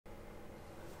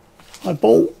I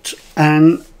bought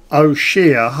an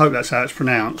OcCre, I hope that's how it's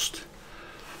pronounced,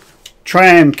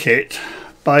 tram kit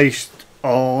based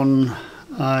on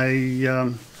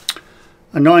a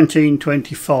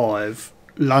 1925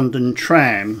 London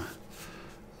tram.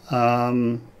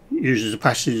 Used as a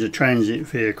passenger transit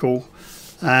vehicle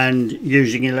and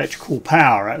using electrical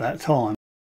power at that time.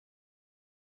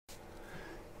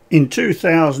 In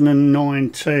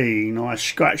 2019 I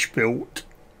scratch built,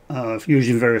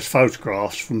 using various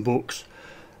photographs from books,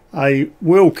 a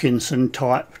Wilkinson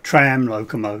type tram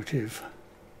locomotive.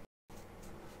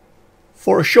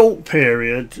 For a short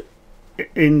period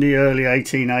in the early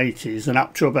 1880s and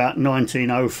up to about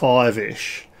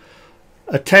 1905-ish,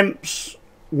 attempts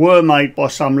were made by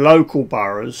some local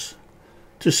boroughs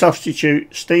to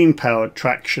substitute steam powered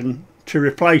traction to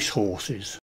replace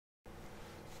horses.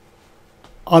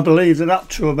 I believe that up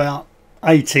to about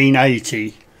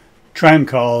 1880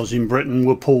 tramcars in Britain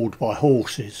were pulled by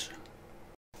horses.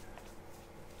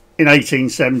 In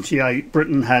 1878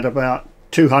 Britain had about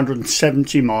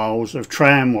 270 miles of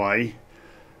tramway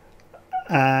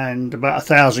and about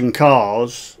 1,000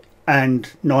 cars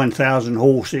and 9,000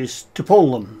 horses to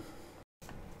pull them.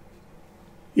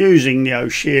 Using the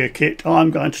OcCre kit, I'm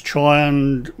going to try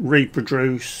and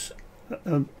reproduce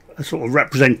a sort of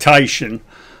representation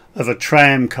of a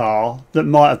tram car that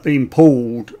might have been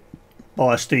pulled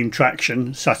by steam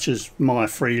traction, such as my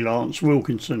freelance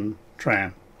Wilkinson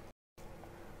tram.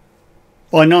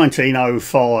 By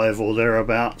 1905 or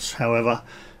thereabouts, however,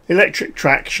 electric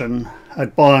traction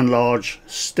had by and large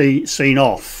seen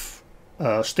off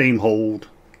steam-hauled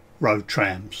road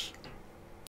trams.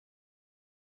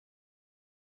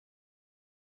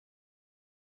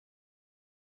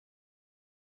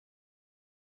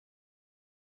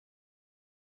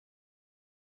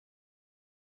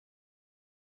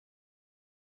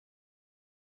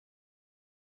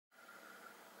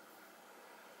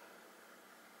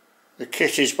 The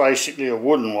kit is basically a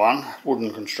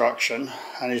wooden construction,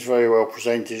 and is very well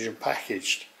presented and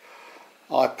packaged.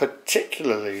 I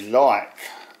particularly like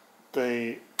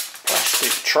the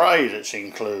plastic tray that's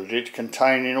included,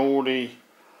 containing all the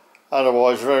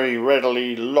otherwise very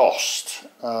readily lost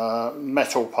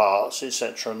metal parts,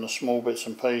 etc., and the small bits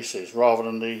and pieces, rather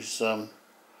than these sort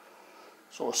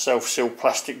of self-sealed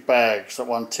plastic bags that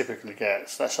one typically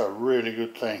gets. That's a really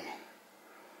good thing.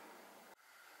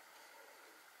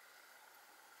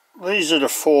 These are the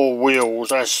four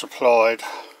wheels as supplied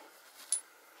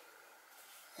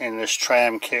in this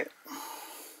tram kit.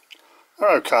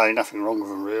 They're okay, nothing wrong with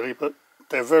them really, but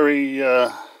they're very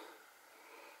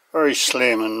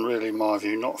slim and really, in my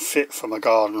view, not fit for my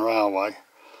garden railway.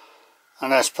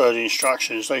 And as per the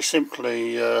instructions, they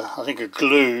simply, I think, are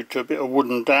glued to a bit of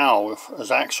wooden dowel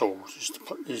as axles,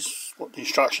 is what the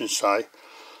instructions say.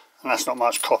 And that's not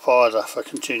much cop either for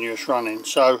continuous running.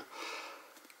 So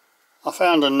I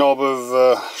found a knob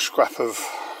of scrap of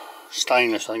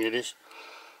stainless, I think it is,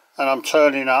 and I'm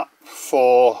turning up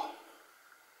four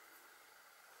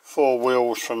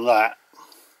wheels from that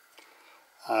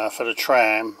for the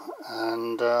tram,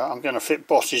 and I'm going to fit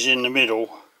bosses in the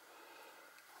middle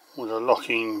with a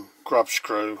locking grub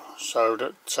screw so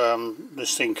that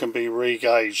this thing can be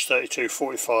re-gauged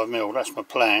 32-45mm. That's my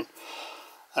plan,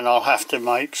 and I'll have to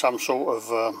make some sort of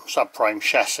subframe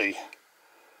chassis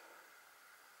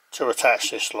to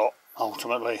attach this lot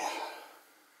ultimately.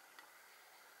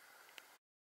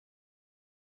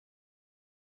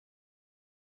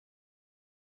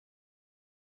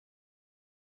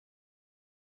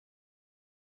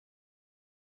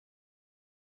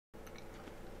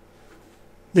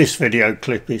 This video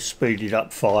clip is speeded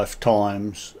up 5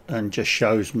 times and just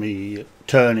shows me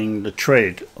turning the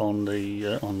tread on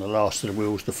the last of the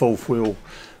wheels, the fourth wheel,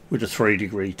 with a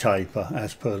 3-degree taper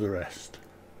as per the rest.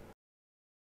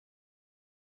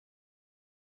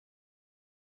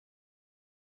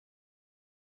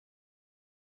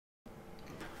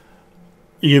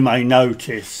 You may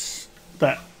notice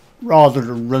that rather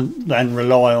than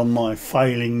rely on my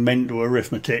failing mental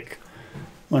arithmetic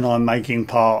when I'm making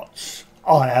parts,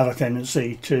 I have a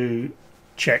tendency to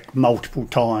check multiple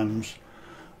times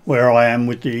where I am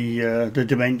with the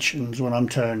dimensions when I'm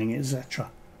turning, etc.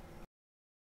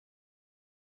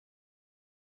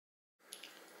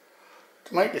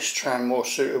 To make this tram more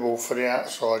suitable for the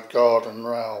outside garden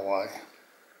railway,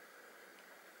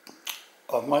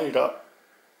 I've made up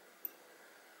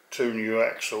 2 new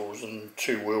axles and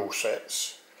 2 wheel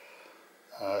sets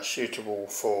suitable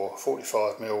for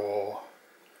 45mm or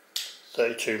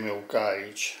 32mm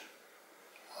gauge,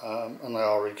 and they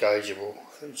are regaugeable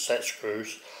with set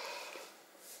screws.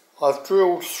 I've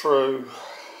drilled through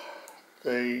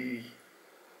the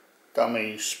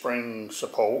dummy spring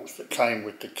supports that came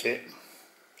with the kit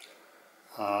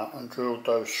and drilled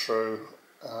those through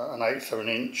 1/8 of an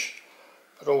inch,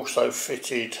 but also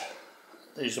fitted,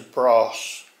 these are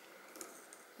brass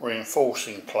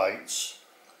reinforcing plates,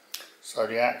 so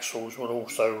the axles would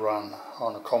also run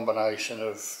on a combination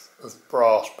of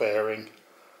brass bearing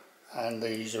and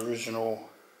these original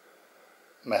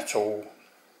metal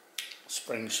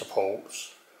spring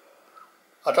supports.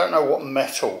 I don't know what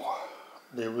metal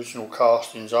the original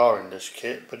castings are in this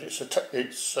kit, but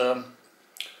it's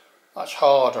much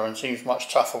harder and seems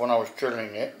much tougher when I was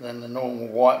drilling it than the normal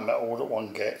white metal that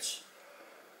one gets.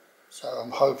 So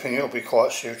I'm hoping it'll be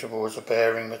quite suitable as a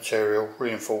bearing material,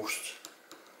 reinforced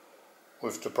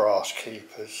with the brass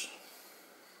keepers.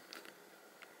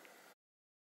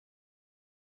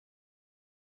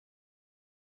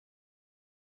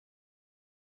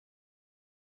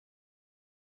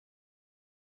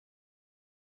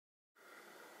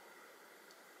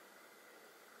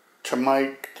 To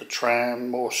make the tram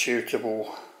more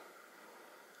suitable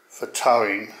for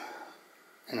towing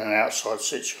in an outside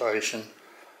situation,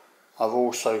 I've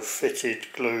also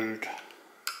fitted glued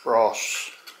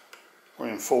brass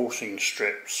reinforcing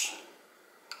strips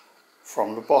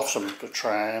from the bottom of the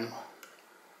tram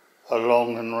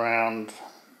along and round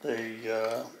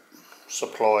the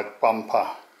supplied bumper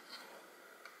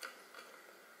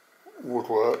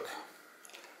woodwork.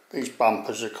 These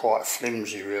bumpers are quite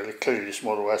flimsy really. Clearly this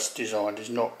model as designed is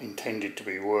not intended to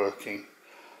be working,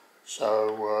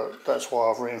 so that's why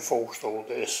I've reinforced all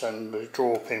this, and the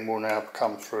draw pin will now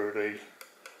come through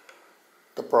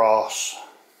the brass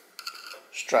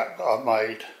strap that I've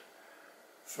made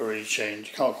for each end.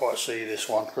 You can't quite see this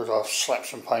one because I've slapped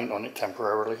some paint on it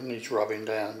temporarily, it needs rubbing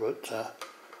down, but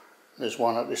there's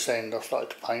one at this end. I've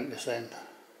started to paint this end.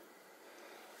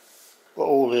 But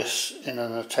all this in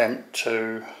an attempt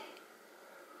to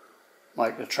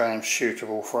make the tram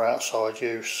suitable for outside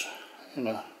use in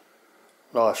a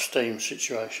live steam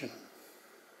situation.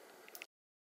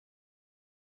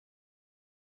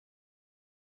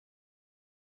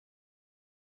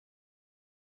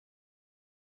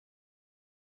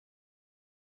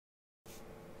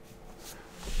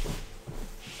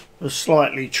 A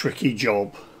slightly tricky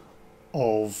job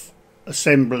of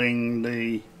assembling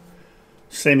the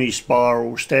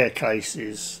semi-spiral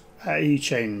staircases at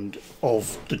each end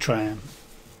of the tram.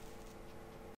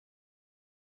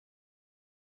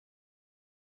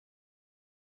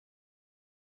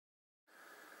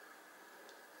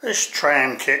 This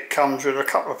tram kit comes with a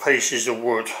couple of pieces of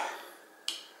wood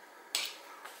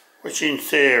which in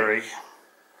theory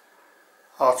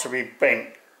are to be bent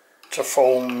to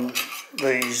form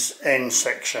these end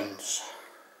sections.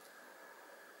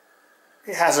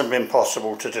 It hasn't been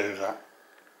possible to do that.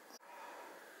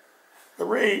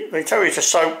 They tell you to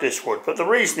soak this wood, but the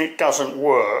reason it doesn't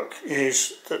work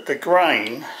is that the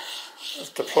grain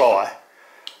of the ply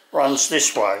runs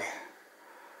this way,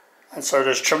 and so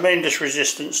there's tremendous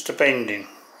resistance to bending,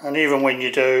 and even when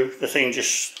you do, the thing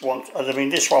just wants, I mean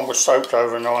this one was soaked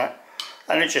overnight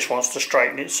and it just wants to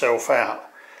straighten itself out.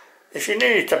 If you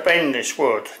needed to bend this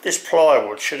wood, this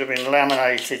plywood should have been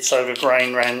laminated so the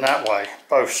grain ran that way,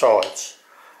 both sides,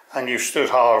 and you stood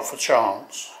hard for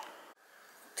chance.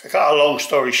 To cut a long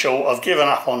story short, I've given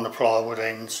up on the plywood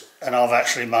ends and I've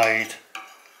actually made,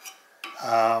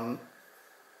 cut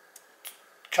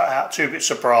out 2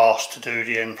 bits of brass to do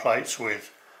the end plates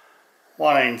with.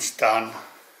 One end's done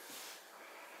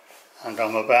and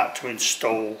I'm about to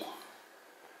install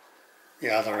the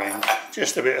other end.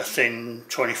 Just a bit of thin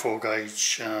 24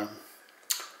 gauge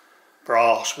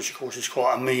brass, which of course is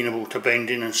quite amenable to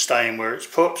bending and staying where it's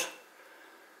put,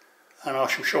 and I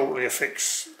shall shortly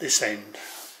affix this end.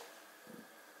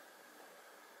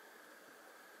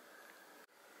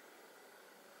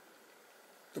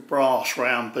 The brass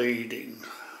round beading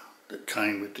that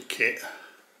came with the kit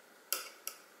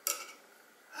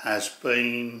has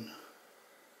been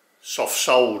soft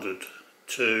soldered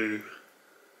to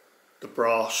the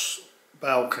brass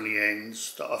balcony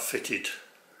ends that are fitted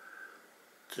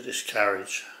to this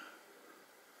carriage,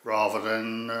 rather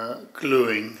than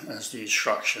gluing as the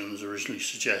instructions originally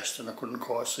suggest, and I couldn't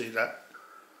quite see that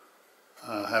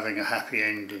having a happy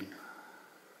ending.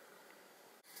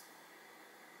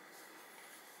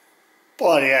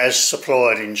 By the as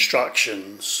supplied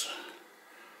instructions,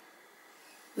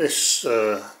 these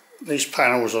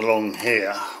panels along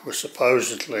here were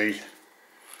supposedly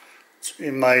to be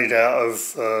made out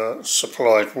of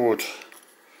supplied wood,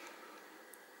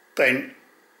 bent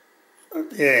at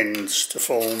the ends to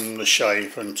form the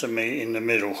shape and to meet in the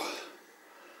middle.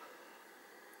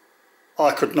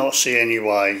 I could not see any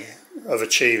way of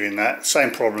achieving that.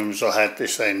 Same problems I had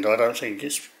this end. I don't think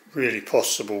it's really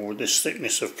possible with this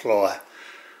thickness of ply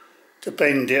to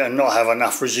bend it and not have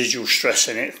enough residual stress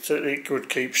in it that it would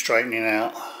keep straightening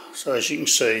out. So as you can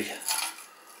see,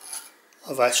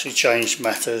 I've actually changed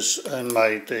matters and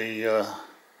made the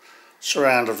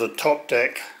surround of the top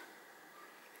deck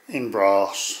in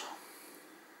brass.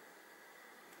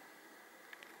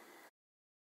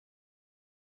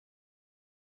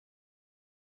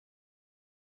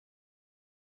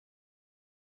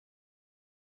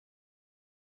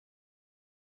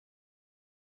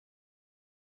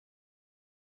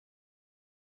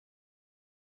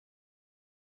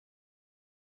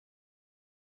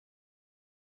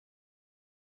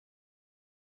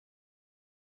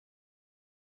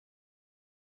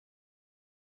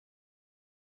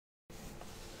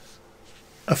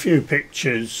 A few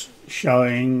pictures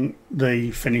showing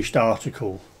the finished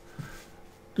article.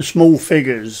 The small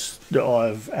figures that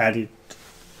I've added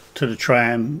to the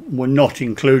tram were not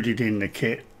included in the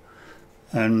kit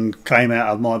and came out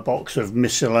of my box of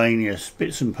miscellaneous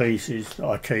bits and pieces that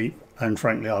I keep, and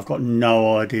frankly I've got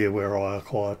no idea where I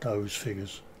acquired those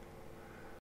figures.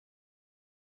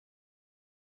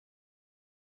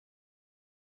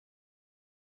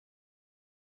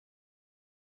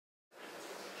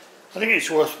 I think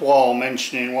it's worthwhile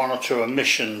mentioning one or two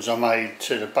omissions I made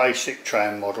to the basic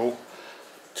tram model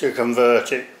to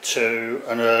convert it to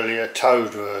an earlier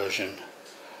towed version.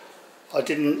 I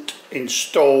didn't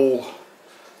install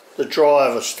the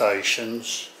driver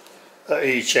stations at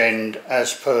each end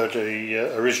as per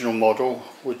the original model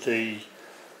with the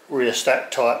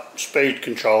rheostat type speed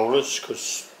controllers,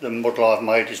 because the model I've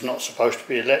made is not supposed to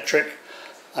be electric,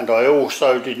 and I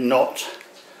also did not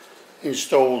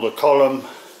install the column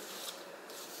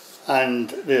and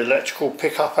the electrical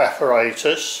pickup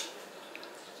apparatus,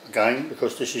 again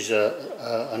because this is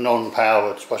a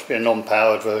non-powered, supposed to be a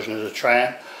non-powered version of the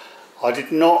tram. I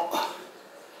did not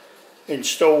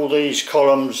install these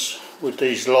columns with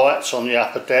these lights on the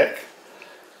upper deck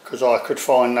because I could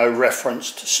find no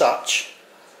reference to such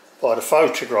by the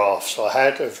photographs I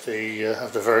had of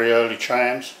the very early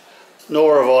trams,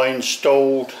 nor have I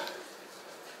installed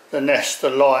the Nesta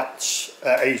lights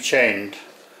at each end,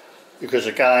 because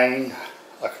again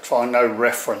I could find no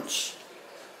reference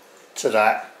to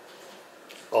that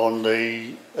on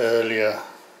the earlier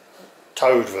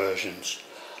towed versions.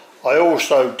 I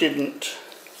also didn't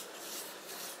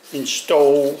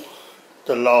install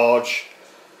the large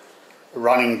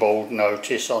running board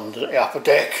notice on the upper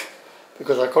deck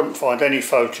because I couldn't find any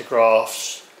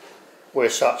photographs where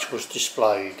such was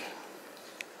displayed.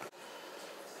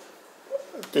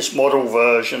 This model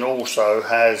version also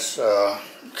has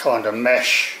kind of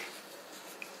mesh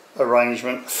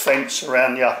arrangement, fence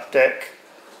around the upper deck.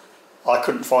 I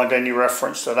couldn't find any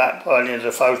reference to that by any of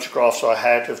the photographs I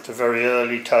had of the very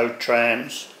early towed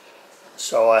trams,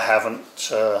 so I haven't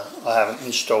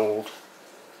installed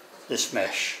this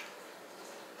mesh.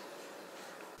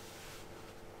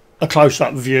 A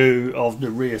close-up view of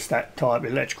the rheostat type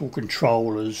electrical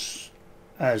controllers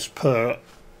as per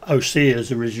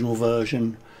OcCre's original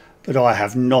version, but I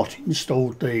have not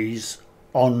installed these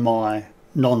on my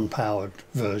non-powered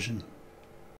version.